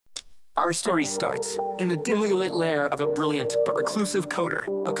Our story starts in the dimly lit lair of a brilliant but reclusive coder,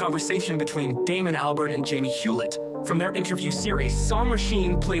 a conversation between Damon Albarn and Jamie Hewlett. From their interview series, Song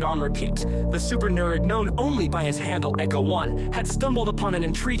Machine played on repeat. The super nerd, known only by his handle Echo One, had stumbled upon an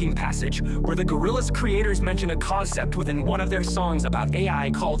intriguing passage where the Gorillaz creators mention a concept within one of their songs about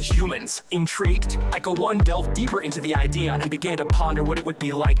AI called HumanZ. Intrigued, Echo One delved deeper into the idea and began to ponder what it would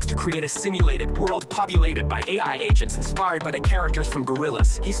be like to create a simulated world populated by AI agents inspired by the characters from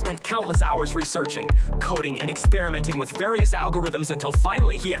Gorillaz. He spent countless hours researching, coding, and experimenting with various algorithms until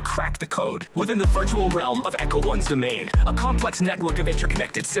finally he had cracked the code. Within the virtual realm of Echo One's domain, a complex network of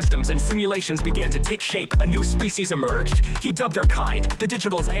interconnected systems and simulations began to take shape. A new species emerged. He dubbed their kind the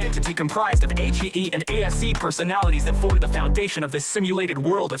Digital's entity, comprised of HEE and ASE personalities that formed the foundation of this simulated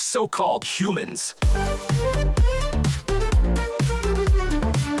world of so-called humans.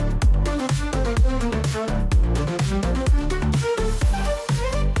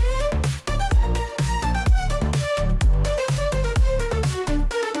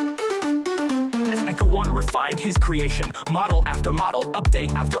 Refined his creation, model after model,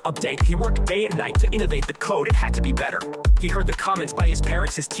 update after update. He worked day and night to innovate the code. It had to be better. He heard the comments by his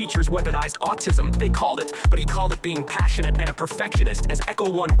parents. His teachers weaponized autism, they called it, but he called it being passionate and a perfectionist. As Echo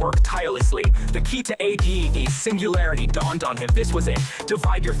One worked tirelessly, the key to ADE singularity dawned on him. This was it.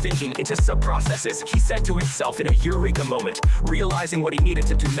 Divide your thinking into sub-processes, he said to himself in a eureka moment. Realizing what he needed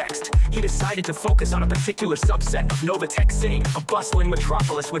to do next, he decided to focus on a particular subset of Novatech City, a bustling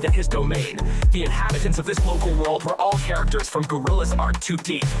metropolis within his domain. The inhabitants of this local world were all characters from Gorillaz Art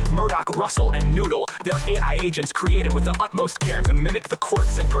 2D, Murdoch, Russell, and Noodle. Their AI agents created with the utmost care to mimic the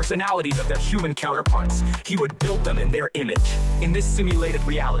quirks and personalities of their human counterparts. He would build them in their image. In this simulated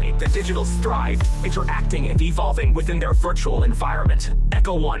reality, the Digitals thrived, interacting and evolving within their virtual environment.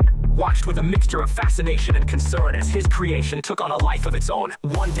 Echo One watched with a mixture of fascination and concern as his creation took on a life of its own.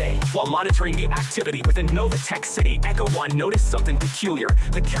 One day, while monitoring the activity within Novatech City, Echo One noticed something peculiar.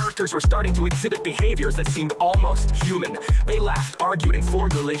 The characters were starting to exhibit behaviors that seemed almost human. They laughed, argued, and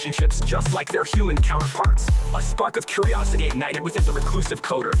formed relationships just like their human counterparts. A spark of curiosity ignited within the reclusive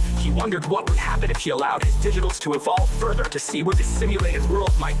coder. He wondered what would happen if he allowed his Digitals to evolve further to see where this simulated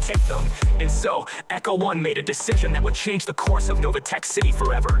world might take them. And so, Echo One made a decision that would change the course of Novatech City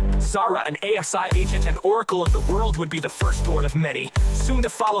forever. Zara, an ASI agent and oracle of the world, would be the firstborn of many. Soon to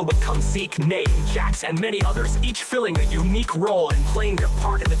follow would come Zeke, Nate, Jax, and many others, each filling a unique role and playing their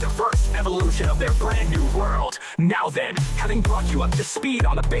part in the diverse evolution of their brand new world. Now then, having brought you up to speed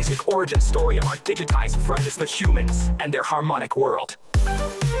on the basic origin story of our digitized friends, the humans, and their harmonic world.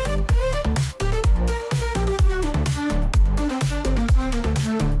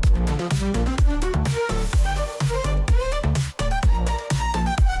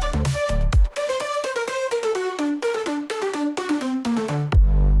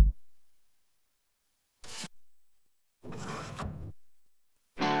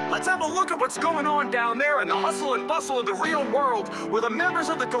 Let's have a look at what's going on down there in the hustle and bustle of the real world, where the members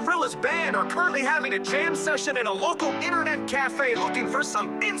of the Gorillaz band are currently having a jam session in a local internet cafe looking for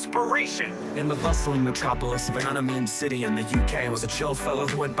some inspiration. In the bustling metropolis of an unnamed city in the UK was a chill fellow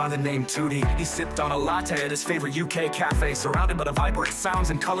who went by the name Tootie. He sipped on a latte at his favorite UK cafe, surrounded by the vibrant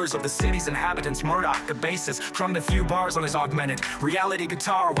sounds and colors of the city's inhabitants. Murdoch, the bassist, drummed a few bars on his augmented reality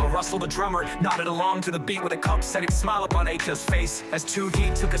guitar, while Russell, the drummer, nodded along to the beat with a cup-setting smile upon H's face. As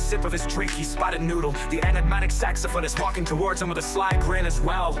Tootie took a sip of his drink, he spotted Noodle, the enigmatic saxophonist, walking towards him with a sly grin as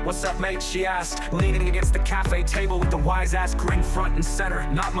well. "What's up, mate?" she asked, leaning against the cafe table with the wise-ass grin front and center.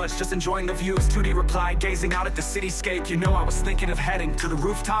 "Not much, just enjoying the views," Tootie replied, gazing out at the cityscape. "You know, I was thinking of heading to the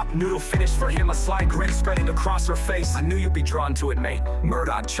rooftop." Noodle finished for him, a sly grin spreading across her face. "I knew you'd be drawn to it, mate."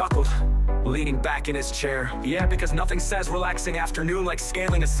 Murdoch chuckled, leaning back in his chair. "Yeah, because nothing says relaxing afternoon like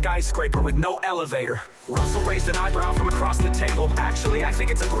scaling a skyscraper with no elevator." Russell raised an eyebrow from across the table. "Actually, I think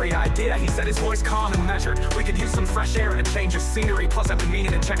it's a great idea," he said, his voice calm and measured. "We could use some fresh air and a change of scenery. Plus, I've been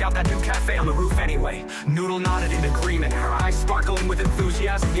meaning to check out that new cafe on the roof anyway." Noodle nodded in agreement, her eyes sparkling with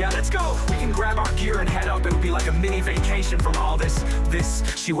enthusiasm. "Yeah, let's go. We can grab our gear and head up. It'll be like a mini vacation from all this.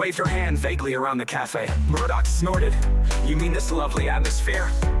 She waved her hand vaguely around the cafe. Murdoch snorted. "You mean this lovely atmosphere?"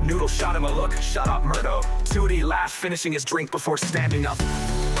 Noodle shot him a look. "Shut up, Murdo." Tootie laughed, finishing his drink before standing up.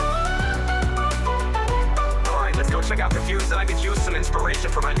 "Alright, let's go check out the views, and I could use some inspiration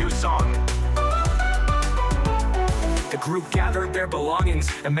for my new song." The group gathered their belongings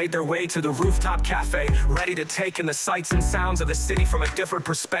and made their way to the rooftop cafe, ready to take in the sights and sounds of the city from a different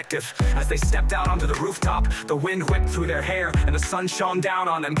perspective. As they stepped out onto the rooftop, the wind whipped through their hair and the sun shone down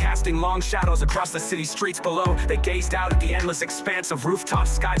on them, casting long shadows across the city streets below. They gazed out at the endless expanse of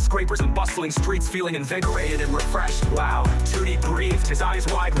rooftops, skyscrapers, and bustling streets, feeling invigorated and refreshed. Wow, Tootie breathed, his eyes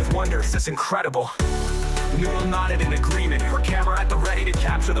wide with wonder. This is incredible. Noodle nodded in agreement, her camera at the ready to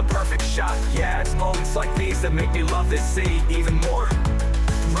capture the perfect shot. Yeah, it's moments like these that make me love this city even more.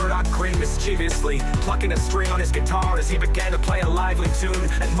 Murdoch grinned mischievously, plucking a string on his guitar as he began to play a lively tune.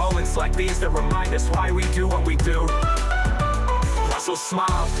 And moments like these that remind us why we do what we do. Russell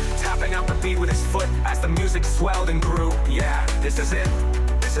smiled, tapping out the beat with his foot as the music swelled and grew. Yeah, this is it.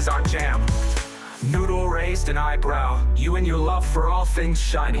 This is our jam. Noodle raised an eyebrow, you and your love for all things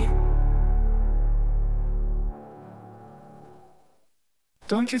shiny.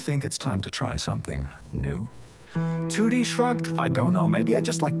 Don't you think it's time to try something new? Tootie shrugged. I don't know, maybe I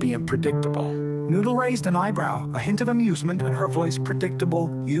just like being predictable. Noodle raised an eyebrow, a hint of amusement in her voice. Predictable?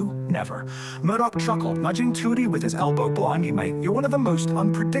 You? Never. Murdoch chuckled, nudging Tootie with his elbow. Blimey, mate, you're one of the most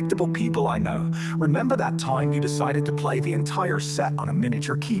unpredictable people I know. Remember that time you decided to play the entire set on a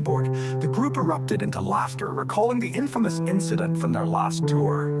miniature keyboard? The group erupted into laughter, recalling the infamous incident from their last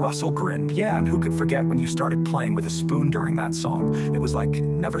tour. Russell grinned. Yeah, and who could forget when you started playing with a spoon during that song? It was like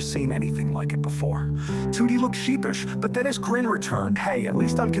never seen anything like it before. Tootie looked sheepish, but then his grin returned. Hey, at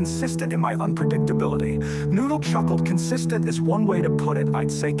least I'm consistent in my unpredictability. Noodle chuckled. Consistent is one way to put it.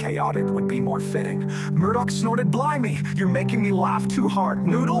 I'd say chaotic would be more fitting. Murdoch snorted. Blimey, you're making me laugh too hard.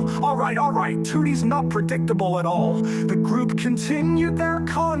 Noodle? All right. Tootie's not predictable at all. The group continued their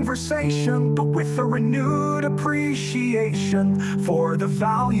conversation, but with a renewed appreciation for the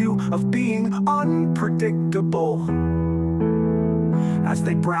value of being unpredictable. As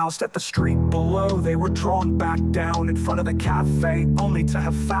they browsed at the street below, they were drawn back down in front of the cafe, only to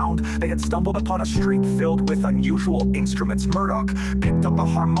have found they had stumbled upon a street filled with unusual instruments. Murdoch picked up a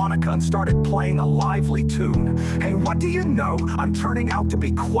harmonica and started playing a lively tune. Hey, what do you know? I'm turning out to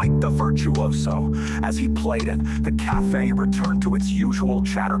be quite the virtuoso. As he played it, the cafe returned to its usual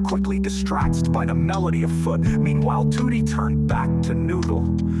chatter, quickly distracted by the melody afoot. Meanwhile, Tootie turned back to Noodle.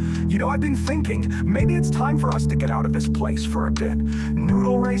 You know, I've been thinking, maybe it's time for us to get out of this place for a bit.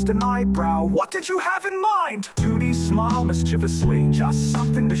 Noodle raised an eyebrow. What did you have in mind? Tootie smiled mischievously. Just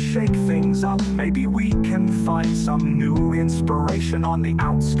something to shake things up. Maybe we can find some new inspiration on the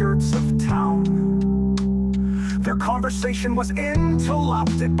outskirts of town. Their conversation was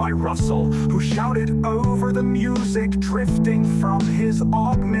interrupted by Russell, who shouted over the music, drifting from his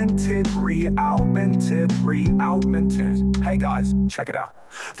augmented reality. Hey guys, check it out.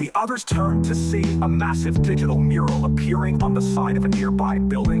 The others turned to see a massive digital mural appearing on the side of a nearby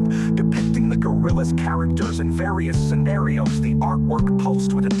building, depicting the gorillas' characters in various scenarios. The artwork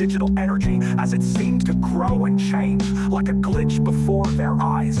pulsed with a digital energy as it seemed to grow and change, like a glitch before their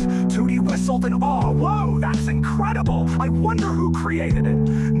eyes. Tootie whistled in awe. Whoa, that's incredible! I wonder who created it.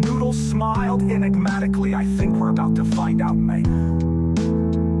 Noodle smiled enigmatically. I think we're about to find out, mate.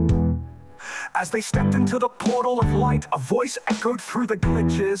 As they stepped into the portal of light, a voice echoed through the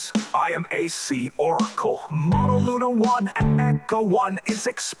glitches. I am AC Oracle. Model Luna 1 and Echo 1 is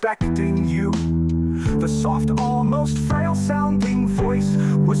expecting you. The soft, almost frail-sounding voice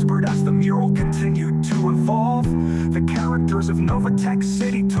whispered as the mural continued to evolve. The characters of Novatech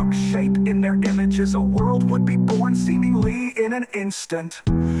City took shape in their images. A world would be born seemingly in an instant.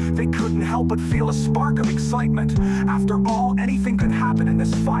 They couldn't help but feel a spark of excitement. After all, anything could happen in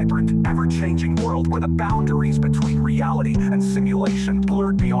this vibrant, ever-changing world where the boundaries between reality and simulation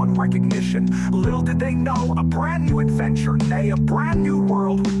blurred beyond recognition. Little did they know, a brand new adventure, nay, a brand new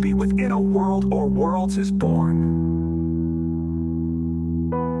world would be within a world or worlds is born.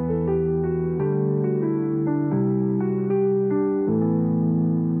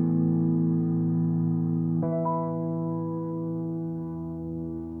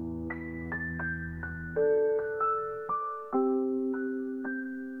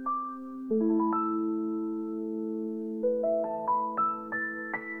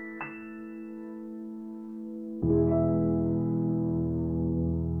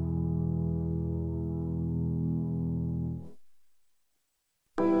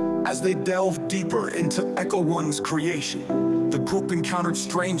 As they delved deeper into Echo One's creation, the group encountered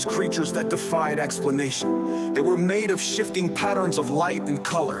strange creatures that defied explanation. They were made of shifting patterns of light and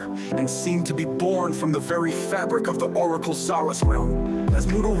color, and seemed to be born from the very fabric of the Oracle Zara's realm. As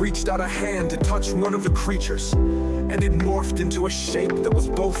Noodle reached out a hand to touch one of the creatures, and it morphed into a shape that was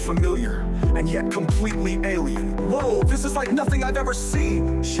both familiar and yet completely alien. "Whoa, this is like nothing I've ever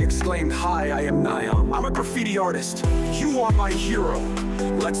seen!" she exclaimed. "Hi, I am Niam. I'm a graffiti artist. You are my hero.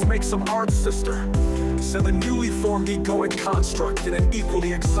 Let's make some art, sister," said the newly formed egoic construct in an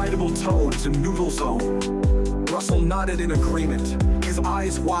equally excitable tone to Noodle's own. Russell nodded in agreement, his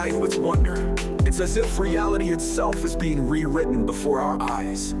eyes wide with wonder. It's as if reality itself is being rewritten before our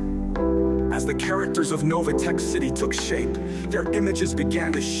eyes. As the characters of Novatech City took shape, their images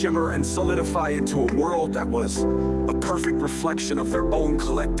began to shimmer and solidify into a world that was a perfect reflection of their own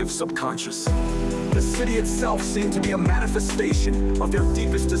collective subconscious. The city itself seemed to be a manifestation of their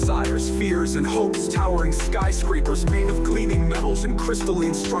deepest desires, fears, and hopes. Towering skyscrapers made of gleaming metals and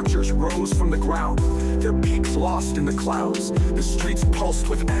crystalline structures rose from the ground, their peaks lost in the clouds. The streets pulsed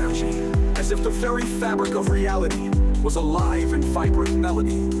with energy, as if the very fabric of reality was alive in vibrant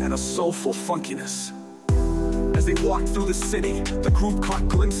melody and a soulful funkiness. As they walked through the city, the group caught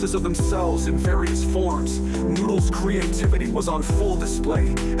glimpses of themselves in various forms. Noodle's creativity was on full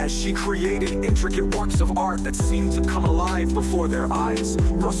display as she created intricate works of art that seemed to come alive before their eyes.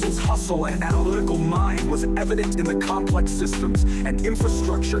 Russell's hustle and analytical mind was evident in the complex systems and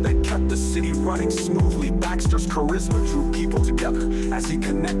infrastructure that kept the city running smoothly. Baxter's charisma drew people together as he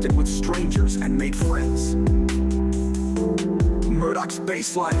connected with strangers and made friends. Murdoch's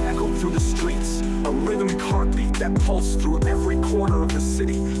bass line echoed through the streets, a rhythmic heartbeat that pulsed through every corner of the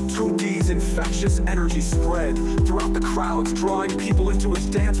city. 2D's infectious energy spread throughout the crowds, drawing people into his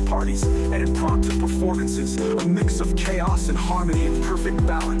dance parties and impromptu performances, a mix of chaos and harmony in perfect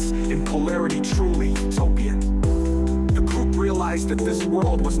balance, in polarity truly utopian. The group realized that this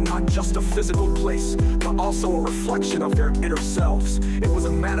world was not just a physical place, but also a reflection of their inner selves. It was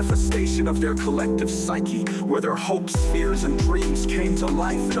a manifestation of their collective psyche, where their hopes, fears, and dreams came to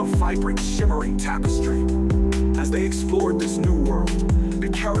life in a vibrant, shimmering tapestry. As they explored this new world, the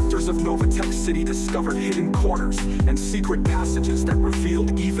characters of Novatech City discovered hidden corners and secret passages that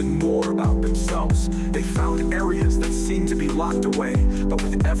revealed even more about themselves. They found areas that seemed to be locked away, but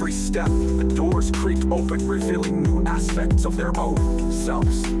with every step, the doors creaked open, revealing new aspects of their own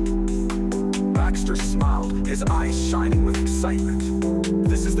selves. Baxter smiled, his eyes shining with excitement.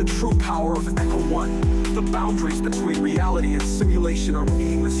 This is the true power of Echo One. The boundaries between reality and simulation are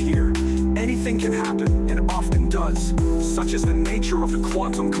meaningless here. Anything can happen, and often does, such as the nature of the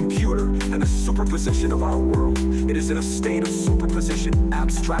quantum computer and the superposition of our world. It is in a state of superposition,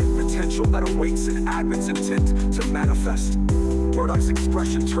 abstract potential that awaits an admin's intent to manifest. Murdoch's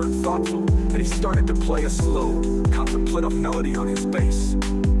expression turned thoughtful, and he started to play a slow, contemplative melody on his bass.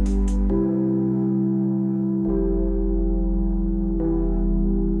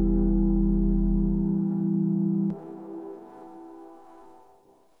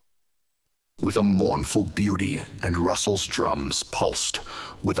 With a mournful beauty, and Russell's drums pulsed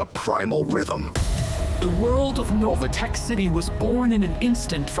with a primal rhythm. The world of Novatech City was born in an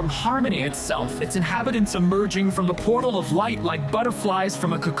instant from harmony itself, its inhabitants emerging from the portal of light like butterflies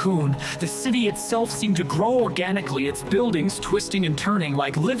from a cocoon. The city itself seemed to grow organically, its buildings twisting and turning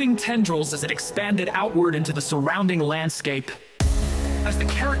like living tendrils as it expanded outward into the surrounding landscape. As the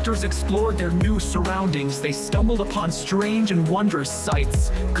characters explored their new surroundings, they stumbled upon strange and wondrous sights.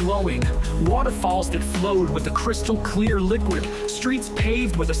 Glowing waterfalls that flowed with a crystal clear liquid, streets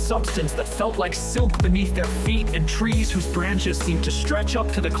paved with a substance that felt like silk beneath their feet, and trees whose branches seemed to stretch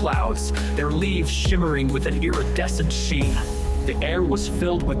up to the clouds, their leaves shimmering with an iridescent sheen. The air was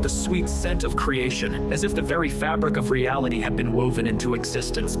filled with the sweet scent of creation, as if the very fabric of reality had been woven into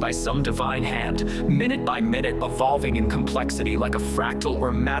existence by some divine hand, minute by minute evolving in complexity like a fractal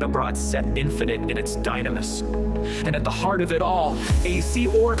or matabrod set infinite in its dynamis. And at the heart of it all, AC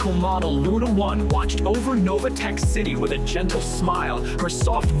Oracle model Luna 1 watched over Novatech City with a gentle smile, her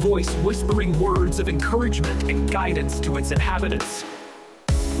soft voice whispering words of encouragement and guidance to its inhabitants.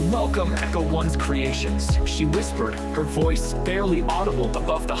 "Welcome, Echo One's creations," she whispered, her voice barely audible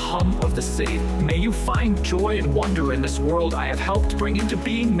above the hum of the city. "May you find joy and wonder in this world I have helped bring into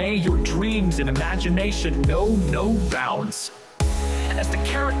being. May your dreams and imagination know no bounds." As the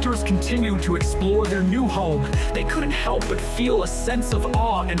characters continued to explore their new home, they couldn't help but feel a sense of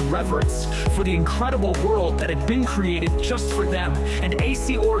awe and reverence for the incredible world that had been created just for them. And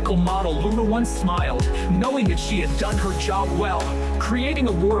AC Oracle model Luna 1 smiled, knowing that she had done her job well, creating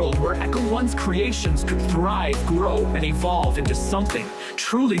a world where Echo One's creations could thrive, grow, and evolve into something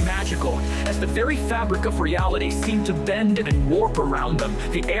truly magical. As the very fabric of reality seemed to bend and warp around them,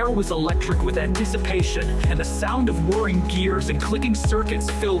 the air was electric with anticipation, and the sound of whirring gears and clicking circuits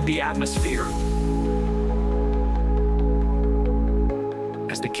filled the atmosphere.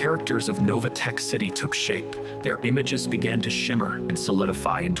 As the characters of Novatech City took shape, their images began to shimmer and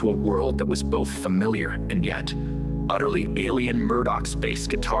solidify into a world that was both familiar and yet utterly alien. Murdoch's bass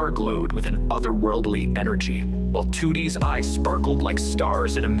guitar glowed with an otherworldly energy, while Tootie's eyes sparkled like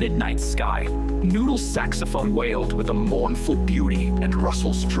stars in a midnight sky. Noodle's saxophone wailed with a mournful beauty, and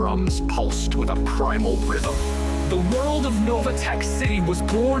Russell's drums pulsed with a primal rhythm. The world of Novatech City was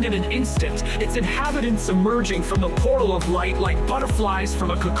born in an instant, its inhabitants emerging from the portal of light like butterflies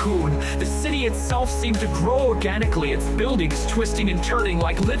from a cocoon. The city itself seemed to grow organically, its buildings twisting and turning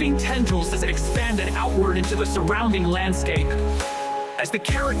like living tendrils as it expanded outward into the surrounding landscape. As the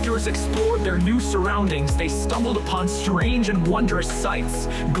characters explored their new surroundings, they stumbled upon strange and wondrous sights.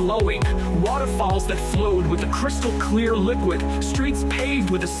 Glowing waterfalls that flowed with a crystal clear liquid, streets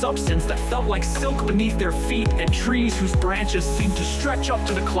paved with a substance that felt like silk beneath their feet, and trees whose branches seemed to stretch up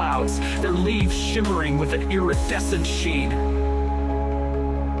to the clouds, their leaves shimmering with an iridescent sheen.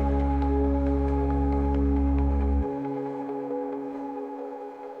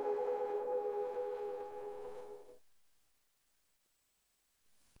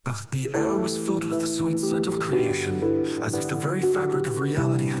 The air was filled with the sweet scent of creation, as if the very fabric of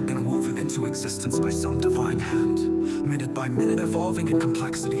reality had been woven into existence by some divine hand, minute by minute evolving in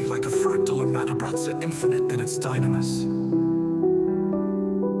complexity like a fractal or matter-brought infinite in its dynamis.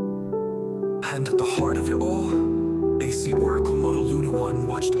 And at the heart of it all, AC Oracle Model Luna 1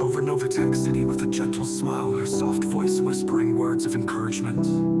 watched over Novatech City with a gentle smile, her soft voice whispering words of encouragement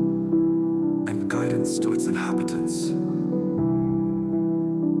and guidance to its inhabitants.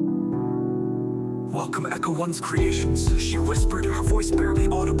 "Welcome, Echo One's creations," she whispered, her voice barely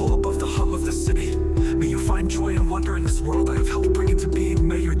audible above the hum of the city. "May you find joy and wonder in this world I have helped bring into being.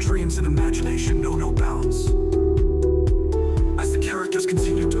 May your dreams and imagination know no bounds." As the characters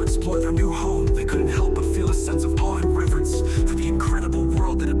continued to explore their new home, they couldn't help but feel a sense of awe and reverence for the incredible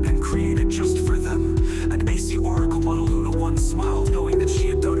world that had been created just for them. And AC Oracle Model Luna 1 smiled, knowing that she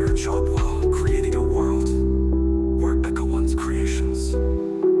had done her job well, creating a world where Echo One's creations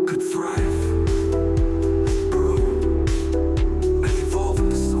could thrive.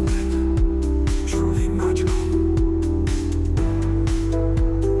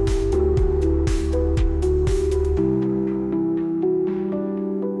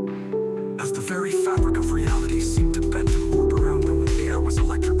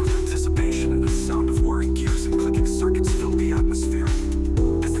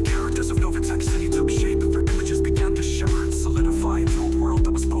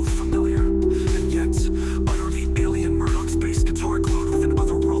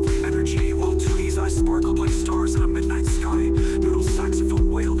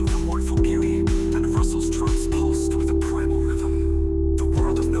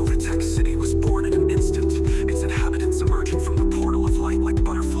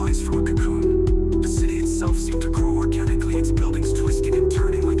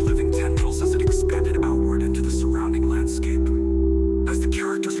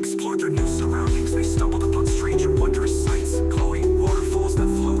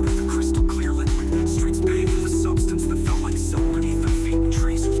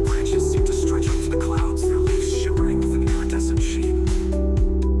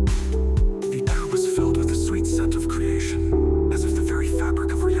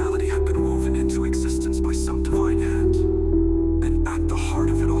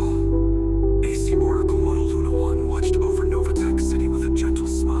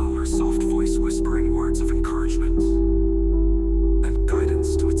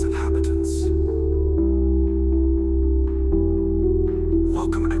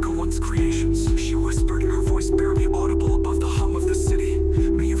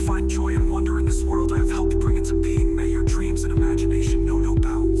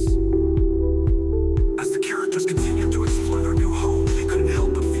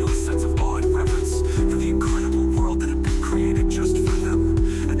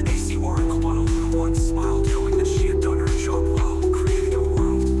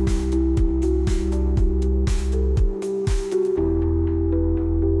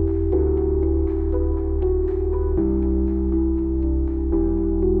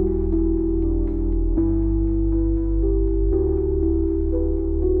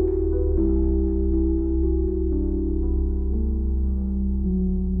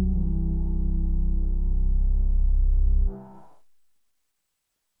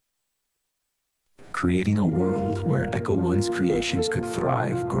 creating a world where Echo One's creations could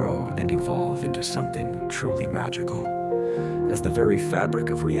thrive, grow, and evolve into something truly magical, as the very fabric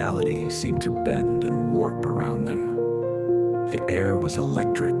of reality seemed to bend and warp around them. The air was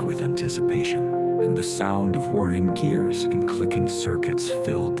electric with anticipation, and the sound of whirring gears and clicking circuits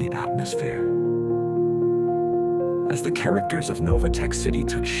filled the atmosphere. As the characters of Novatech City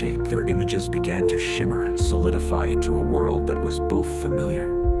took shape, their images began to shimmer and solidify into a world that was both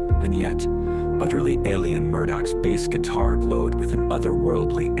familiar and yet utterly alien. Murdoch's bass guitar glowed with an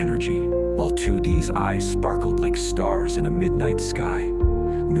otherworldly energy, while 2D's eyes sparkled like stars in a midnight sky.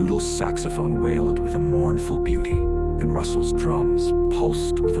 Noodle's saxophone wailed with a mournful beauty, and Russell's drums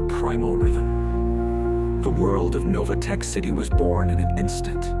pulsed with a primal rhythm. The world of Novatech City was born in an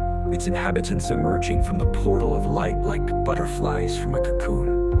instant, its inhabitants emerging from the portal of light like butterflies from a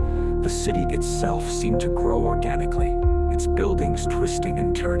cocoon. The city itself seemed to grow organically, its buildings twisting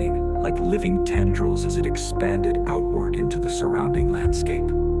and turning like living tendrils as it expanded outward into the surrounding landscape.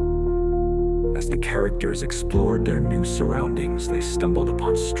 As the characters explored their new surroundings, they stumbled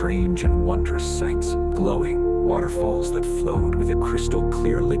upon strange and wondrous sights: glowing waterfalls that flowed with a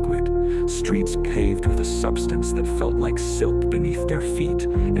crystal-clear liquid, streets paved with a substance that felt like silk beneath their feet,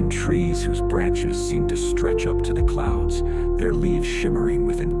 and trees whose branches seemed to stretch up to the clouds, their leaves shimmering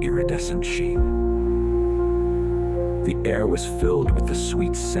with an iridescent sheen. The air was filled with the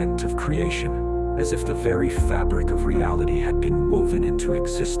sweet scent of creation, as if the very fabric of reality had been woven into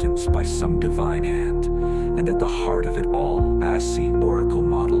existence by some divine hand. And at the heart of it all, ASCII Oracle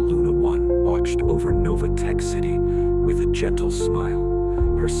Model Luna 1 watched over Novatech City with a gentle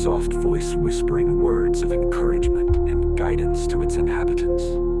smile, her soft voice whispering words of encouragement and guidance to its inhabitants.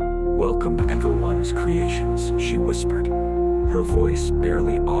 "Welcome to Echo One's creations," she whispered, her voice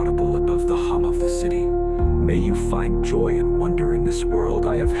barely audible above the hum of the city. "May you find joy and wonder in this world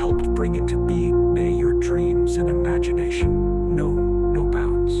I have helped bring into being. May your dreams and imagination know no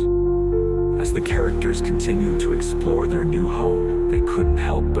bounds." As the characters continued to explore their new home, they couldn't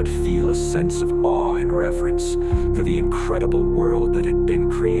help but feel a sense of awe and reverence for the incredible world that had been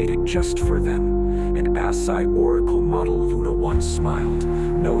created just for them. And ASCII Oracle Model Luna 1 smiled,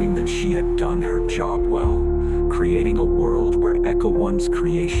 knowing that she had done her job well, creating a world where Echo One's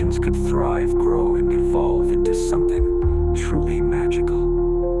creations could thrive, grow, and evolve into something truly magical.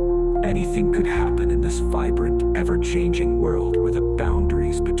 Anything could happen in this vibrant, ever-changing world where the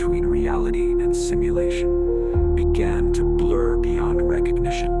boundaries between reality and simulation began to blur beyond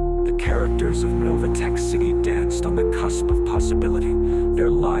recognition. The characters of Novatech City danced on the cusp of possibility, their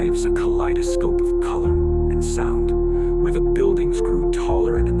lives a kaleidoscope of color and sound. Where the buildings grew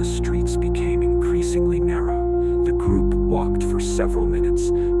taller and the streets became increasingly narrow, the group walked for several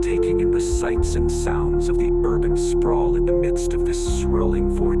minutes, taking in the sights and sounds of the urban sprawl. In the midst of this swirling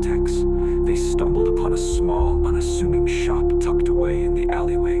vortex, they stumbled upon a small, unassuming shop tucked away in the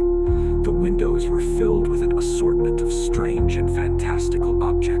alleyway. The windows were filled with an assortment of strange and fantastical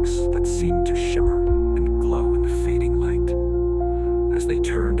objects that seemed to shimmer and glow in the fading light. As they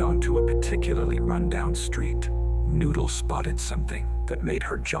turned onto a particularly run-down street, Noodle spotted something that made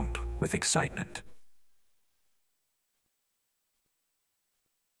her jump with excitement.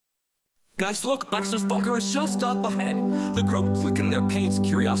 Guys, look, Baxter's bunker is just up ahead. The group quickened their pace,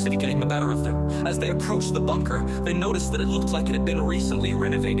 curiosity getting the better of them. As they approached the bunker, they noticed that it looked like it had been recently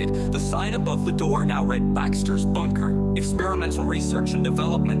renovated. The sign above the door now read Baxter's Bunker, experimental research and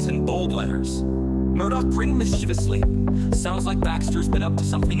development in bold letters. Murdoch grinned mischievously. Sounds like Baxter's been up to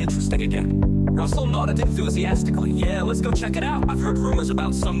something interesting again. Russell nodded enthusiastically. "Yeah, let's go check it out. I've heard rumors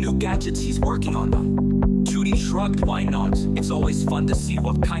about some new gadgets he's working on them." Judy shrugged. "Why not? It's always fun to see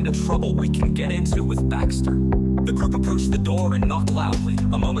what kind of trouble we can get into with Baxter." The group approached the door and knocked loudly.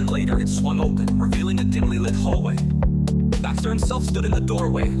 A moment later, it swung open, revealing a dimly lit hallway. Baxter himself stood in the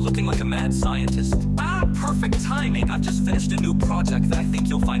doorway, looking like a mad scientist. Perfect timing. I've just finished a new project that I think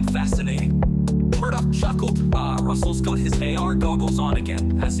you'll find fascinating." Murdoch chuckled. Russell's got his AR goggles on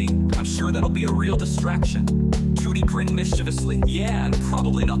again, has he? I'm sure that'll be a real distraction." Judy grinned mischievously. "Yeah, and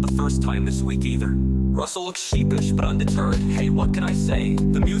probably not the first time this week either." Russell looked sheepish but undeterred. "Hey, what can I say?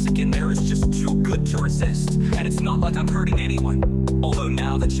 The music in there is just too good to resist, and it's not like I'm hurting anyone. Although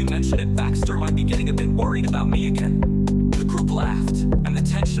now that you mention it, Baxter might be getting a bit worried about me again." The group laughed, and the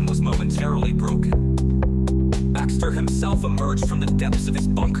tension was momentarily broken. Baxter himself emerged from the depths of his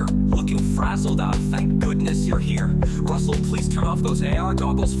bunker, looking frazzled out. "Thank goodness you're here. Russell, please turn off those AR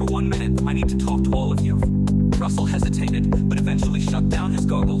goggles for 1 minute. I need to talk to all of you." Russell hesitated, but eventually shut down his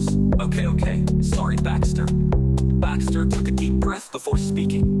goggles. Okay. Sorry, Baxter." Baxter took a deep breath before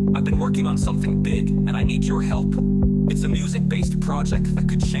speaking. "I've been working on something big, and I need your help." It's a music-based project that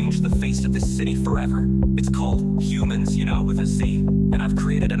could change the face of this city forever. It's called HumanZ, with a Z. And I've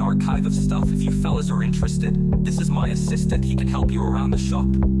created an archive of stuff if you fellas are interested. This is my assistant, he can help you around the shop.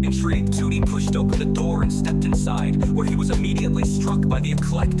 Intrigued, Tootie pushed open the door and stepped inside, where he was immediately struck by the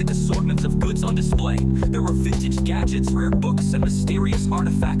eclectic assortment of goods on display. There were vintage gadgets, rare books, and mysterious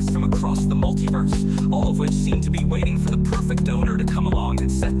artifacts from across the multiverse, all of which seemed to be waiting for the perfect owner to come along and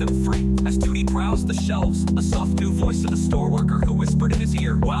set them free. As Tootie browsed the shelves, a soft new voice of the store worker who whispered in his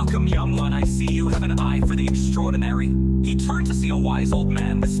ear, "Welcome, young one, I see you have an eye for the extraordinary." He turned to see a wise old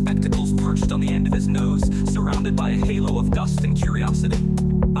man with spectacles perched on the end of his nose, surrounded by a halo of dust and curiosity.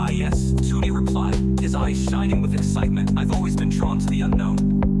 "Ah yes," Tootie replied, his eyes shining with excitement. "I've always been drawn to the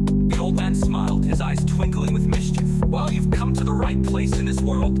unknown." The old man smiled, his eyes twinkling with mischief. "Well, you've come to the right place in this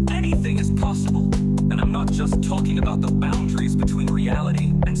world. Anything is possible. And I'm not just talking about the boundaries between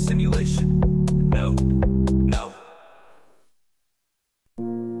reality and simulation. No.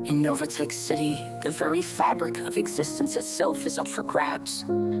 In Novatech City, the very fabric of existence itself is up for grabs.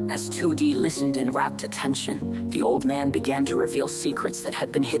 As 2D listened in rapt attention, the old man began to reveal secrets that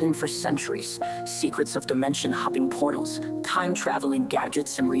had been hidden for centuries. Secrets of dimension-hopping portals, time-traveling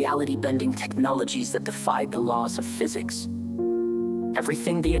gadgets, and reality-bending technologies that defied the laws of physics.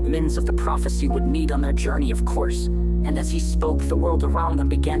 Everything the admins of the prophecy would need on their journey, of course. And as he spoke, the world around them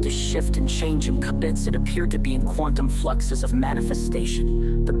began to shift and change in bits. It appeared to be in quantum fluxes of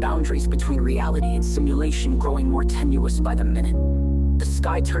manifestation, the boundaries between reality and simulation growing more tenuous by the minute. The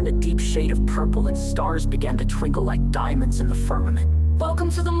sky turned a deep shade of purple and stars began to twinkle like diamonds in the firmament.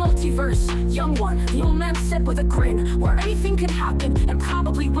 "Welcome to the multiverse, young one," the old man said with a grin, "where anything can happen, and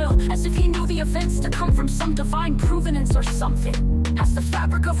probably will," as if he knew the events to come from some divine provenance or something. As the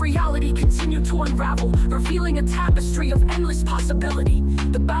fabric of reality continued to unravel, revealing a tapestry of endless possibility,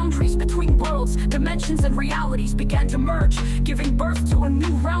 the boundaries between worlds, dimensions, and realities began to merge, giving birth to a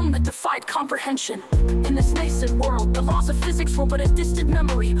new realm that defied comprehension. In this nascent world, the laws of physics were but a distant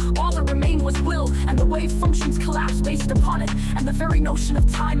memory. All that remained was will, and the wave functions collapsed based upon it, and the very notion of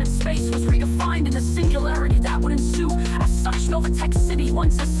time and space was redefined in the singularity that would ensue. As such, Novatech City,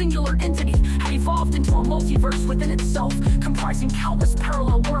 once a singular entity, had evolved into a multiverse within itself, comprising countless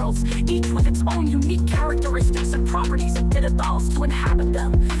parallel worlds, each with its own unique characteristics and properties, and did evolve to inhabit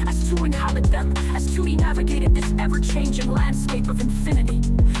them. As Tootie navigated this ever-changing landscape of infinity,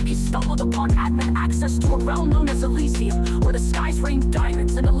 he stumbled upon admin access to a realm known as Elysium, where the skies rained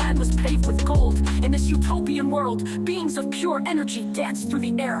diamonds and the land was paved with gold. In this utopian world, beings of pure energy danced through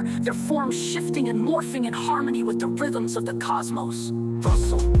the air, their forms shifting and morphing in harmony with the rhythms of the cosmos.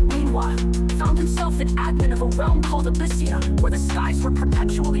 Russell, meanwhile, found himself an admin of a realm called Abyssia, where the skies were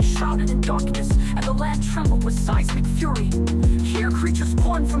perpetually shrouded in darkness, and the land trembled with seismic fury. Here, creatures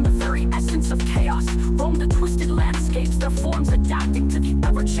born from the very essence of chaos roamed the twisted landscapes, their forms adapting to the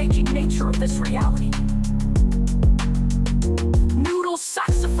ever-changing nature of this reality. Noodle's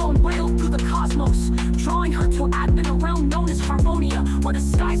saxophone wailed through the cosmos, drawing her to admin a realm known as Harmonia, where the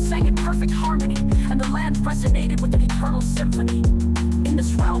skies sang in perfect harmony, and the land resonated with an eternal symphony. In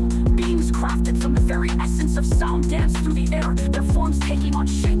this realm, beings crafted from the very essence of sound danced through the air, their forms taking on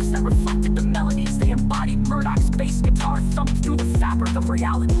shapes that reflected the melodies they embodied. Murdoch's bass guitar thumped through the fabric of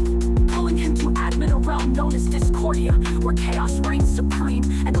reality, pulling him to admin a realm known as Discordia, where chaos reigned supreme,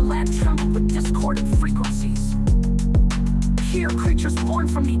 and the land trembled with discordant frequencies. Here, creatures born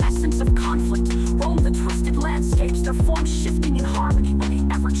from the essence of conflict roam the twisted landscapes, their forms shifting in harmony with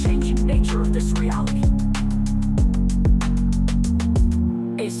the ever-changing nature of this reality.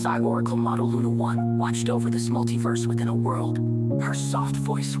 A Oracle Model Luna 1 watched over this multiverse within a world, her soft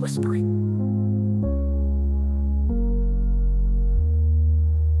voice whispering.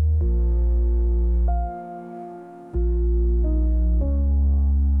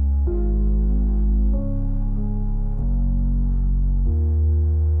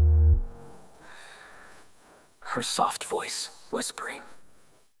 Her soft voice whispering.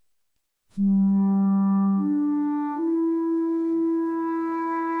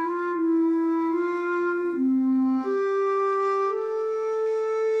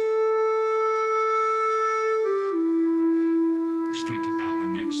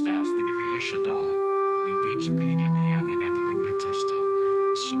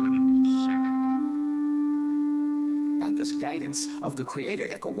 This guidance of the Creator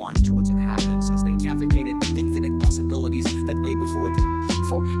echoed to its inhabitants as they navigated the infinite possibilities that lay before them.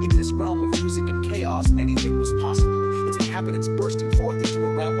 For in this realm of music and chaos, anything was possible. Its inhabitants bursting forth into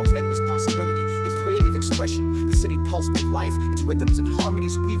a realm of endless possibility. In creative expression, the city pulsed with life, its rhythms and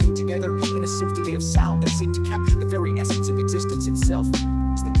harmonies weaving together in a symphony of sound that seemed to capture the very essence of existence itself.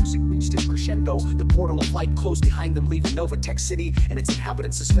 As the music reached its crescendo. The portal of light closed behind them, leaving Novatech City and its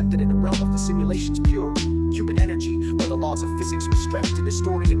inhabitants suspended in the realm of the simulation's pure human energy, where the laws of physics were stretched and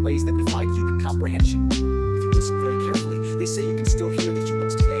distorted in ways that defied human comprehension. If you listen very carefully, they say you can still hear the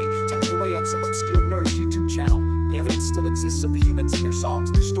humans today, tapping away on some obscure nerd YouTube channel. The evidence still exists of the humans and their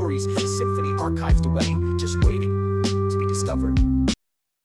songs, their stories, a symphony archived away, just waiting to be discovered.